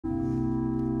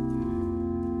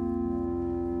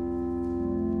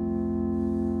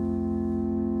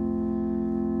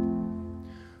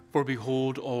For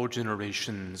behold, all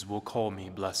generations will call me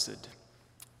blessed.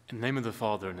 In the name of the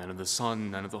Father, and of the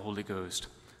Son, and of the Holy Ghost.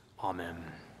 Amen.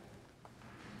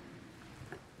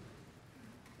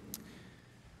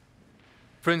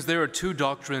 Friends, there are two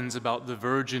doctrines about the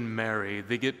Virgin Mary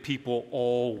that get people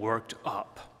all worked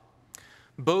up.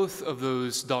 Both of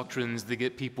those doctrines that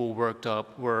get people worked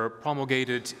up were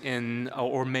promulgated in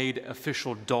or made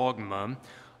official dogma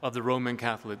of the Roman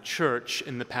Catholic Church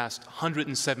in the past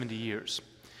 170 years.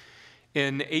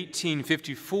 In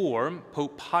 1854,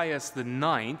 Pope Pius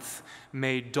IX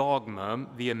made dogma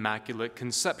the Immaculate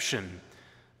Conception,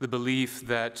 the belief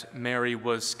that Mary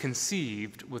was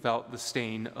conceived without the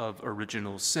stain of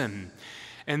original sin.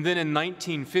 And then in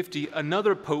 1950,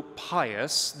 another Pope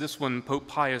Pius, this one Pope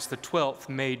Pius XII,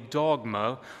 made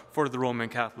dogma for the Roman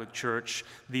Catholic Church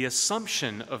the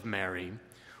Assumption of Mary,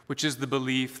 which is the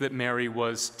belief that Mary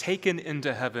was taken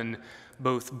into heaven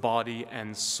both body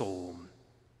and soul.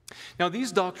 Now,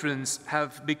 these doctrines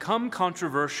have become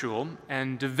controversial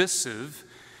and divisive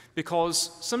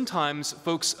because sometimes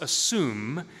folks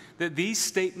assume that these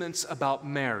statements about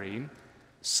Mary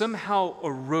somehow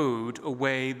erode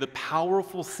away the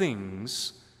powerful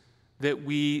things that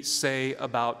we say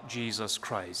about Jesus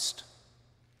Christ.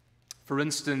 For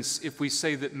instance, if we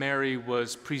say that Mary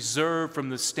was preserved from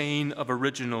the stain of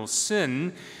original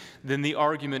sin, then the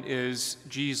argument is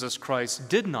Jesus Christ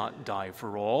did not die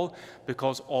for all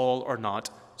because all are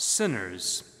not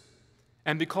sinners.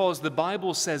 And because the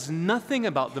Bible says nothing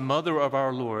about the mother of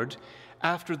our Lord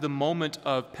after the moment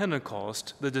of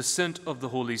Pentecost, the descent of the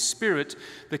Holy Spirit,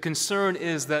 the concern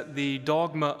is that the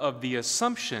dogma of the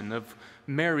Assumption of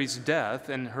Mary's death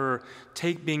and her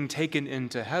being taken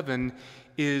into heaven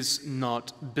is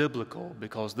not biblical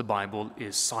because the Bible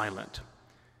is silent.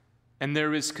 And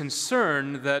there is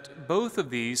concern that both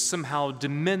of these somehow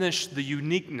diminish the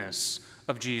uniqueness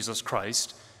of Jesus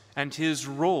Christ and his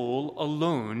role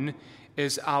alone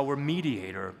as our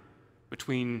mediator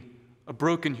between a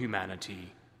broken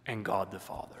humanity and God the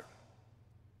Father.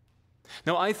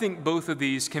 Now, I think both of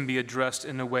these can be addressed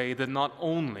in a way that not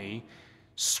only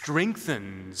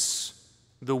strengthens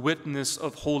the witness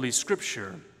of Holy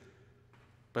Scripture,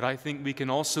 but I think we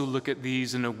can also look at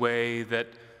these in a way that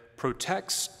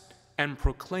protects and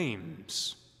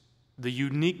proclaims the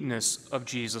uniqueness of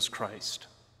Jesus Christ.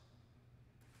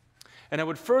 And I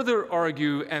would further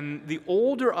argue, and the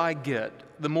older I get,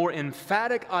 the more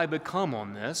emphatic I become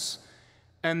on this,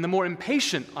 and the more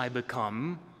impatient I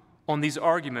become on these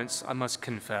arguments, I must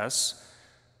confess,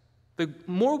 the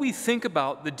more we think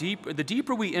about the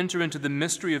deeper we enter into the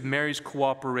mystery of Mary's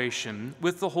cooperation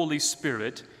with the Holy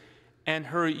Spirit and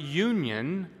her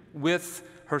union with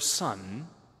her Son,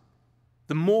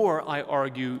 the more, I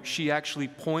argue, she actually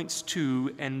points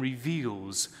to and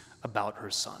reveals about her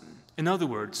Son. In other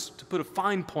words, to put a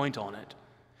fine point on it,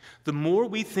 the more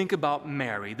we think about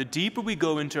Mary, the deeper we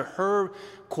go into her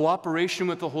cooperation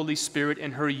with the Holy Spirit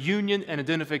and her union and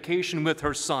identification with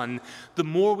her Son, the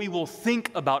more we will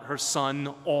think about her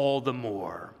Son all the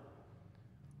more.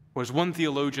 Or as one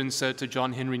theologian said to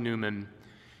John Henry Newman,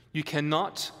 you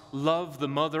cannot love the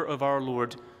mother of our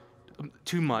Lord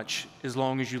too much as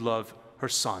long as you love her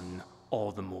Son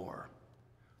all the more.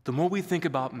 The more we think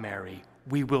about Mary,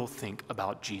 we will think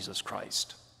about Jesus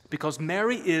Christ. Because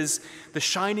Mary is the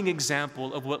shining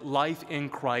example of what life in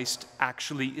Christ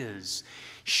actually is.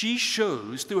 She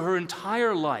shows through her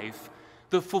entire life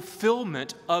the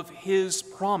fulfillment of his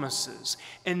promises.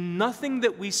 And nothing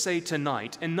that we say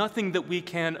tonight, and nothing that we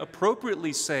can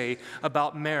appropriately say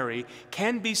about Mary,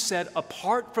 can be said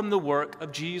apart from the work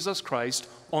of Jesus Christ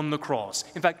on the cross.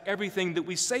 In fact, everything that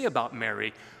we say about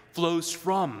Mary flows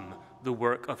from the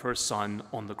work of her Son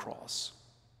on the cross.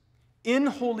 In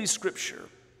Holy Scripture,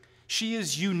 she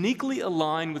is uniquely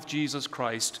aligned with Jesus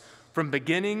Christ from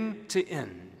beginning to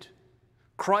end.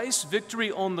 Christ's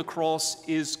victory on the cross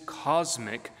is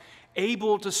cosmic,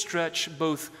 able to stretch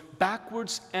both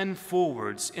backwards and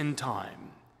forwards in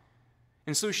time.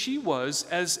 And so she was,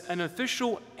 as an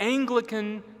official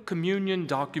Anglican communion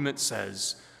document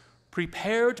says,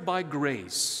 prepared by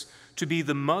grace to be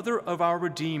the mother of our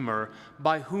Redeemer,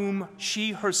 by whom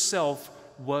she herself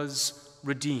was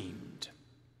redeemed.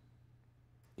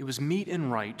 It was meet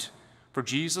and right for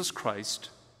Jesus Christ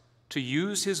to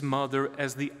use his mother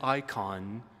as the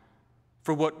icon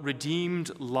for what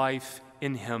redeemed life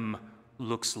in him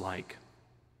looks like.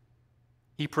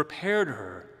 He prepared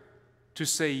her to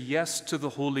say yes to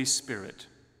the Holy Spirit,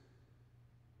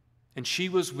 and she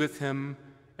was with him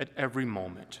at every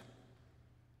moment,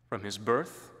 from his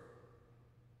birth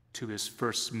to his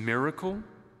first miracle,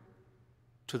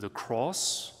 to the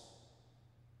cross,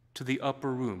 to the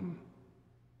upper room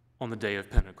on the day of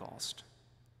Pentecost.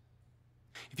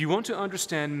 If you want to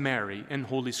understand Mary in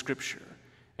Holy Scripture,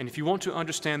 and if you want to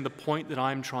understand the point that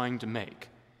I'm trying to make,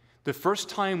 the first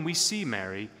time we see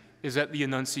Mary is at the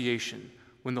Annunciation,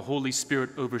 when the Holy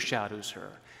Spirit overshadows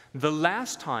her. The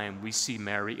last time we see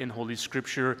Mary in Holy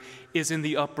Scripture is in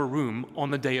the upper room on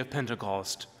the day of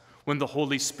Pentecost, when the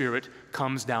Holy Spirit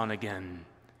comes down again.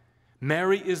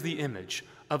 Mary is the image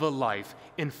of a life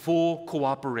in full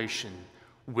cooperation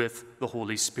with the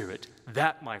Holy Spirit.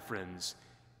 That, my friends,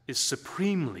 is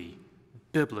supremely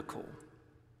biblical.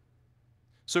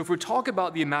 So if we talk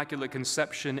about the Immaculate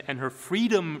Conception and her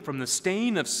freedom from the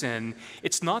stain of sin,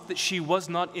 it's not that she was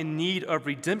not in need of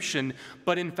redemption,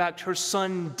 but in fact her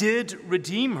Son did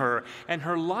redeem her, and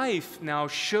her life now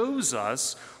shows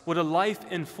us what a life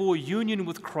in full union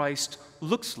with Christ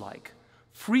looks like,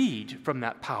 freed from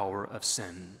that power of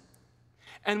sin.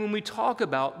 And when we talk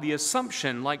about the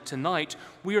Assumption, like tonight,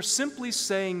 we are simply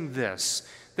saying this,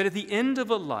 that at the end of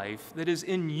a life that is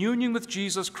in union with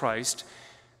Jesus Christ,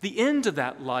 the end of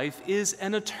that life is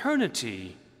an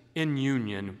eternity in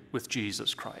union with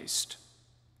Jesus Christ.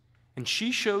 And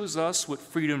she shows us what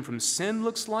freedom from sin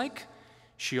looks like.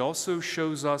 She also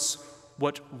shows us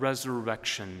what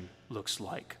resurrection looks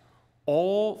like,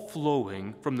 all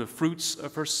flowing from the fruits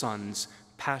of her Son's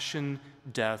passion,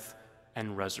 death,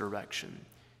 and resurrection.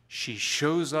 She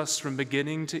shows us from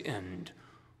beginning to end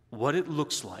what it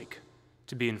looks like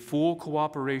to be in full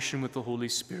cooperation with the Holy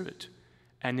Spirit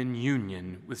and in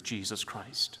union with Jesus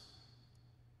Christ.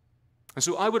 And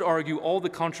so I would argue all the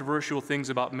controversial things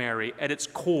about Mary at its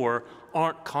core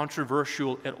aren't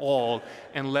controversial at all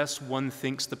unless one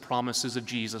thinks the promises of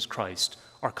Jesus Christ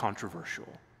are controversial.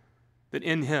 That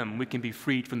in him we can be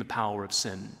freed from the power of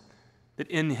sin. That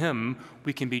in him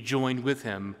we can be joined with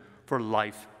him for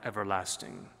life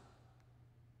everlasting.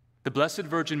 The Blessed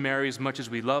Virgin Mary, as much as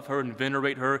we love her and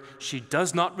venerate her, she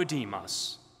does not redeem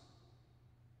us.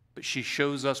 But she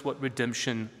shows us what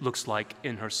redemption looks like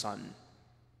in her Son.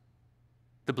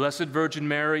 The Blessed Virgin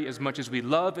Mary, as much as we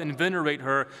love and venerate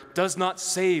her, does not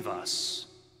save us.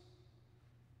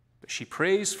 But she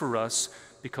prays for us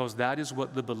because that is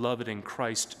what the beloved in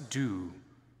Christ do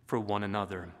for one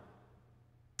another.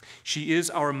 She is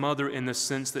our mother in the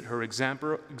sense that her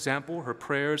example, her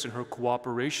prayers, and her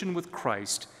cooperation with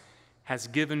Christ has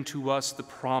given to us the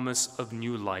promise of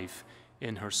new life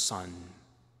in her Son.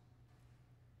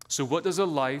 So what does a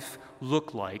life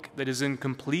look like that is in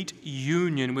complete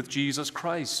union with Jesus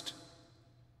Christ?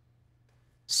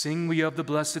 Sing we of the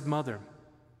Blessed Mother.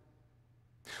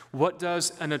 What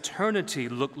does an eternity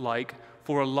look like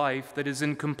for a life that is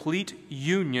in complete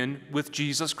union with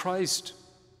Jesus Christ?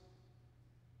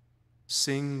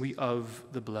 Sing we of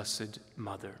the Blessed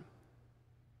Mother.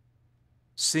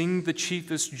 Sing the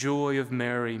chiefest joy of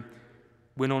Mary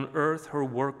when on earth her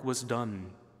work was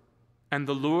done, and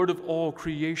the Lord of all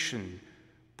creation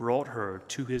brought her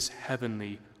to his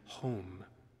heavenly home.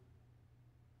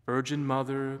 Virgin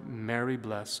Mother, Mary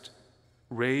blessed,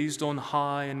 raised on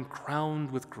high and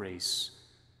crowned with grace,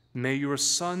 may your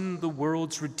Son, the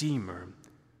world's Redeemer,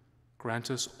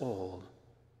 grant us all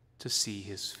to see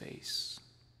his face.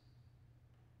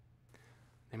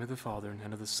 In the name of the Father,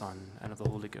 and of the Son, and of the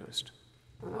Holy Ghost.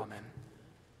 Amen.